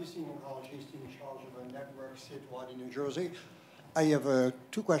a practicing oncologist in charge of a network statewide in New Jersey. I have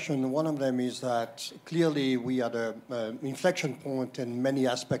two questions. One of them is that clearly we are at an inflection point in many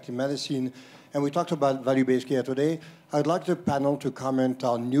aspects in medicine, and we talked about value-based care today. I'd like the panel to comment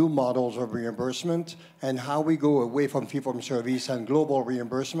on new models of reimbursement and how we go away from fee-for-service and global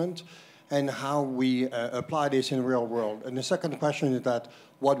reimbursement, and how we apply this in the real world. And the second question is that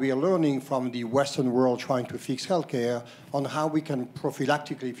what we are learning from the Western world trying to fix healthcare on how we can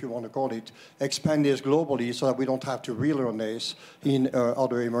prophylactically, if you want to call it, expand this globally so that we don't have to relearn this in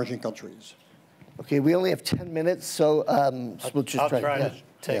other emerging countries. Okay, we only have 10 minutes, so we'll just try to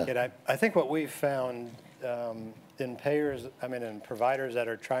take it. I think what we've found in payers, in providers that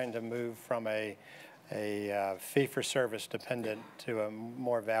are trying to move from a fee-for-service dependent to a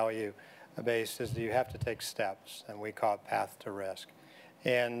more value based is that you have to take steps, and we call it path to risk.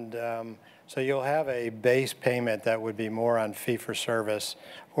 And so you'll have a base payment that would be more on fee-for-service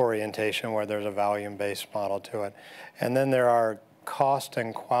orientation, where there's a volume-based model to it. And then there are cost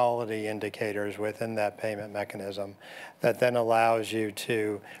and quality indicators within that payment mechanism that then allows you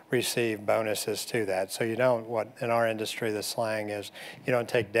to receive bonuses to that. So you don't, what in our industry the slang is, you don't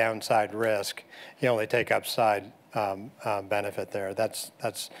take downside risk, you only take upside benefit there. That's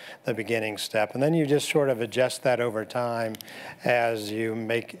the beginning step. And then you just sort of adjust that over time as you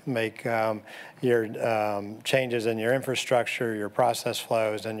make your changes in your infrastructure, your process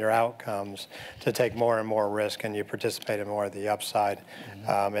flows, and your outcomes to take more and more risk, and you participate in more of the upside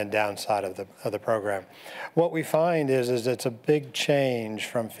and downside of the program. What we find is it's a big change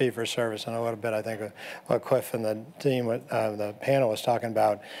from fee-for-service, and a little bit I think what Cliff and the team, the panel was talking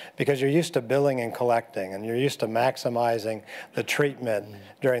about, because you're used to billing and collecting, and you're used to maximizing the treatment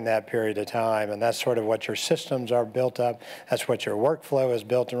during that period of time, and that's sort of what your systems are built up, that's what your workflow is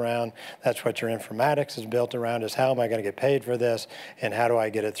built around, that's what your informatics is built around, is how am I going to get paid for this, and how do I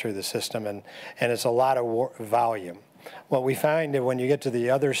get it through the system, and it's a lot of volume. What we find is when you get to the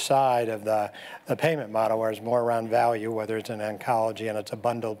other side of the payment model, where it's more around value, whether it's in oncology and it's a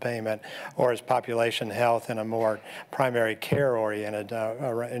bundled payment, or it's population health and a more primary care-oriented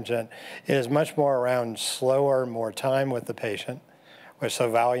arrangement, it is much more around slower, more time with the patient, which so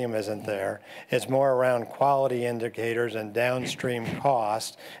volume isn't there. It's more around quality indicators and downstream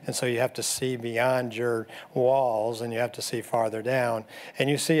cost, and so you have to see beyond your walls and you have to see farther down, and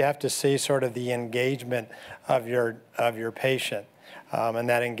you have to see sort of the engagement of your patient. And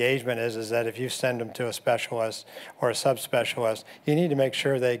that engagement is that if you send them to a specialist or a subspecialist, you need to make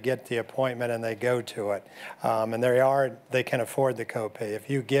sure they get the appointment and they go to it. And they can afford the copay. If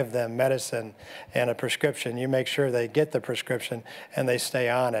you give them medicine and a prescription, you make sure they get the prescription and they stay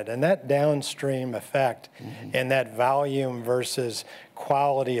on it. And that downstream effect and that volume versus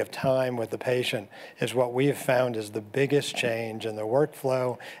quality of time with the patient is what we have found is the biggest change in the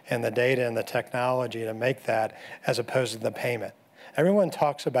workflow and the data and the technology to make that, as opposed to the payment. Everyone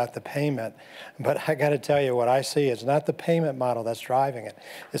talks about the payment, but I got to tell you, what I see is not the payment model that's driving it.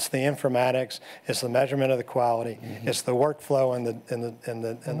 It's the informatics, it's the measurement of the quality, it's the workflow in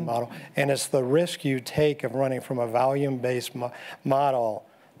the model, and it's the risk you take of running from a volume-based model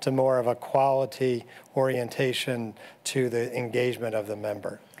to more of a quality orientation to the engagement of the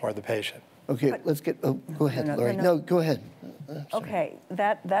member or the patient. Okay, let's get. Oh, go ahead, Lori. No, go ahead. Okay,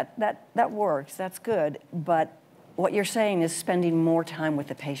 that works. That's good, but what you're saying is spending more time with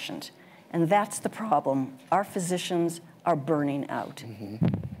the patient, and that's the problem. Our physicians are burning out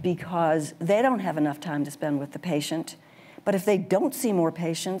because they don't have enough time to spend with the patient. But if they don't see more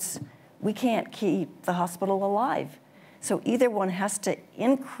patients, we can't keep the hospital alive. So either one has to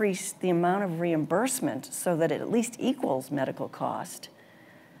increase the amount of reimbursement so that it at least equals medical cost.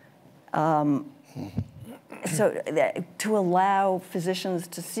 So to allow physicians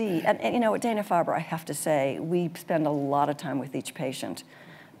to see, and you know, at Dana-Farber, I have to say, we spend a lot of time with each patient,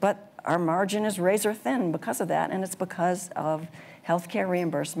 but our margin is razor thin because of that, and it's because of healthcare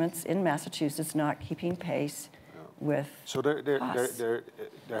reimbursements in Massachusetts not keeping pace with So there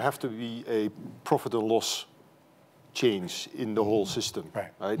have to be a profit and loss change in the whole system,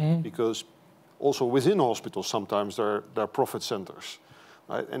 right? Because also within hospitals, sometimes there are profit centers.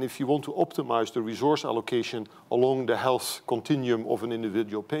 Right? And if you want to optimize the resource allocation along the health continuum of an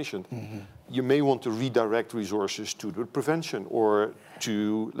individual patient, you may want to redirect resources to the prevention or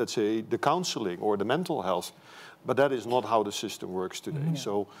to, let's say, the counseling or the mental health. But that is not how the system works today.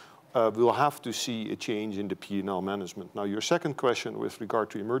 So we'll have to see a change in the P&L management. Now, your second question with regard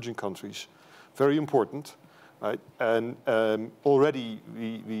to emerging countries, very important. Right? And already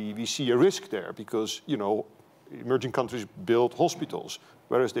we see a risk there because, you know, emerging countries build hospitals,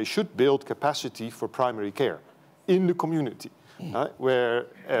 whereas they should build capacity for primary care in the community, where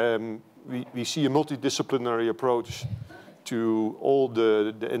we see a multidisciplinary approach to all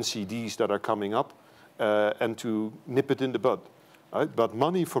the NCDs that are coming up and to nip it in the bud. Right? But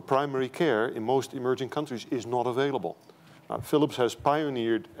money for primary care in most emerging countries is not available. Philips has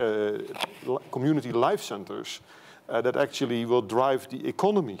pioneered community life centers that actually will drive the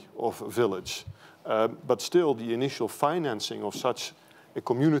economy of a village. But still, the initial financing of such a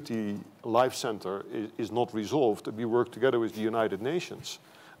community life center is not resolved. We work together with the United Nations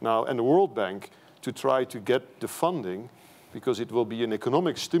now and the World Bank to try to get the funding because it will be an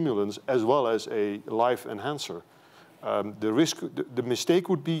economic stimulus as well as a life enhancer. The mistake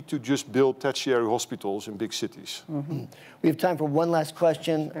would be to just build tertiary hospitals in big cities. We have time for one last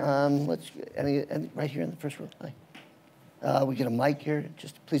question. Right here in the first row. Hi. We get a mic here.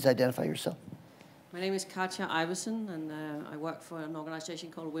 Just please identify yourself. My name is Katja Iverson, and I work for an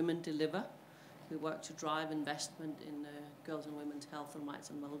organization called Women Deliver, who work to drive investment in girls' and women's health and rights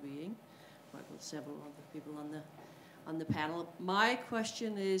and well-being. I work with several other people on the panel. My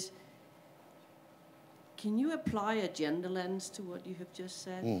question is, can you apply a gender lens to what you have just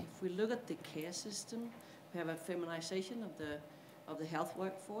said? If we look at the care system, we have a feminization of the health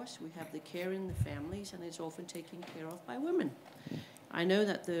workforce. We have the care in the families, and it's often taken care of by women. I know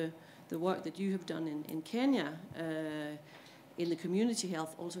that the work that you have done in Kenya in the community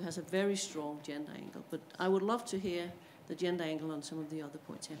health also has a very strong gender angle, but I would love to hear the gender angle on some of the other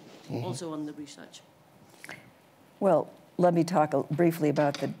points here, also on the research. Well, let me talk briefly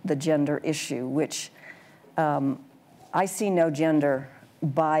about the gender issue, which I see no gender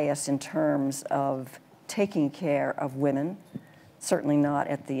bias in terms of taking care of women, certainly not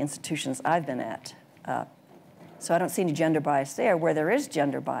at the institutions I've been at. So I don't see any gender bias there. Where there is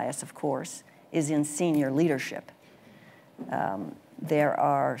gender bias, of course, is in senior leadership. There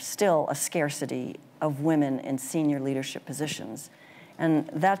are still a scarcity of women in senior leadership positions. And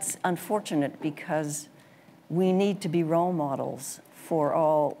that's unfortunate because we need to be role models for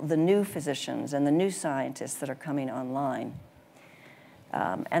all the new physicians and the new scientists that are coming online.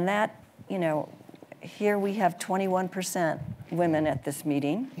 And that, you know, here we have 21% women at this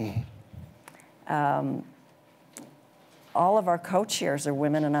meeting. All of our co-chairs are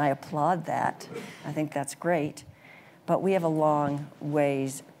women, and I applaud that. I think that's great. But we have a long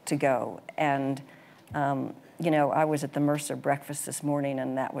ways to go. And, you know, I was at the Mercer breakfast this morning,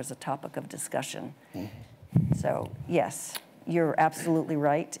 and that was a topic of discussion. So, yes, you're absolutely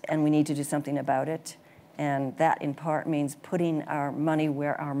right, and we need to do something about it. And that, in part, means putting our money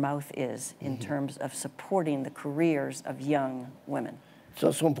where our mouth is in terms of supporting the careers of young women. It's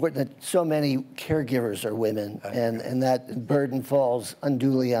also important that so many caregivers are women, and that burden falls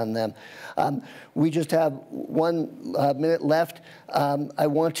unduly on them. We just have 1 minute left. I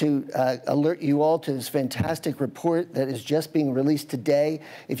want to alert you all to this fantastic report that is just being released today.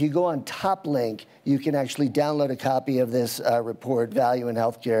 If you go on Top Link, you can actually download a copy of this report, Value in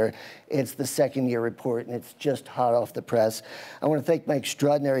Healthcare. It's the second-year report, and it's just hot off the press. I want to thank my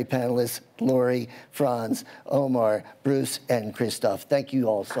extraordinary panelists, Lori, Franz, Omar, Bruce, and Christoph. Thank you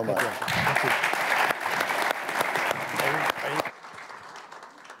all so much. Thank you.